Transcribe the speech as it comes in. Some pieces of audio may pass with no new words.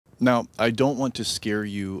Now, I don't want to scare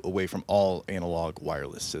you away from all analog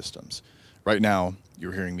wireless systems. Right now,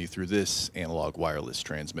 you're hearing me through this analog wireless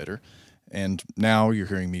transmitter, and now you're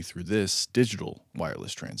hearing me through this digital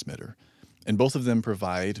wireless transmitter. And both of them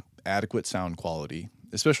provide adequate sound quality,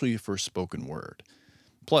 especially for spoken word.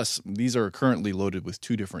 Plus, these are currently loaded with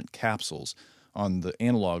two different capsules. On the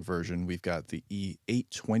analog version, we've got the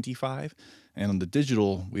E825, and on the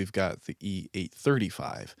digital, we've got the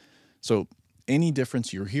E835. So any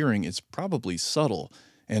difference you're hearing is probably subtle,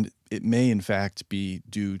 and it may in fact be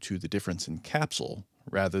due to the difference in capsule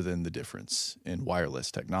rather than the difference in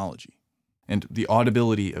wireless technology. And the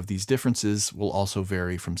audibility of these differences will also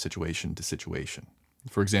vary from situation to situation.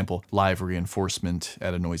 For example, live reinforcement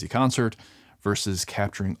at a noisy concert versus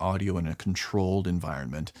capturing audio in a controlled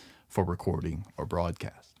environment for recording or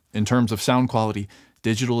broadcast. In terms of sound quality,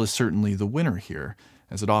 digital is certainly the winner here,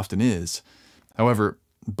 as it often is. However,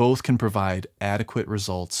 both can provide adequate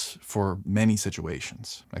results for many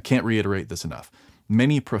situations. I can't reiterate this enough.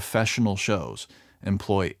 Many professional shows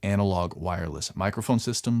employ analog wireless microphone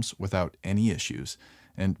systems without any issues,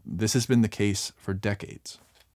 and this has been the case for decades.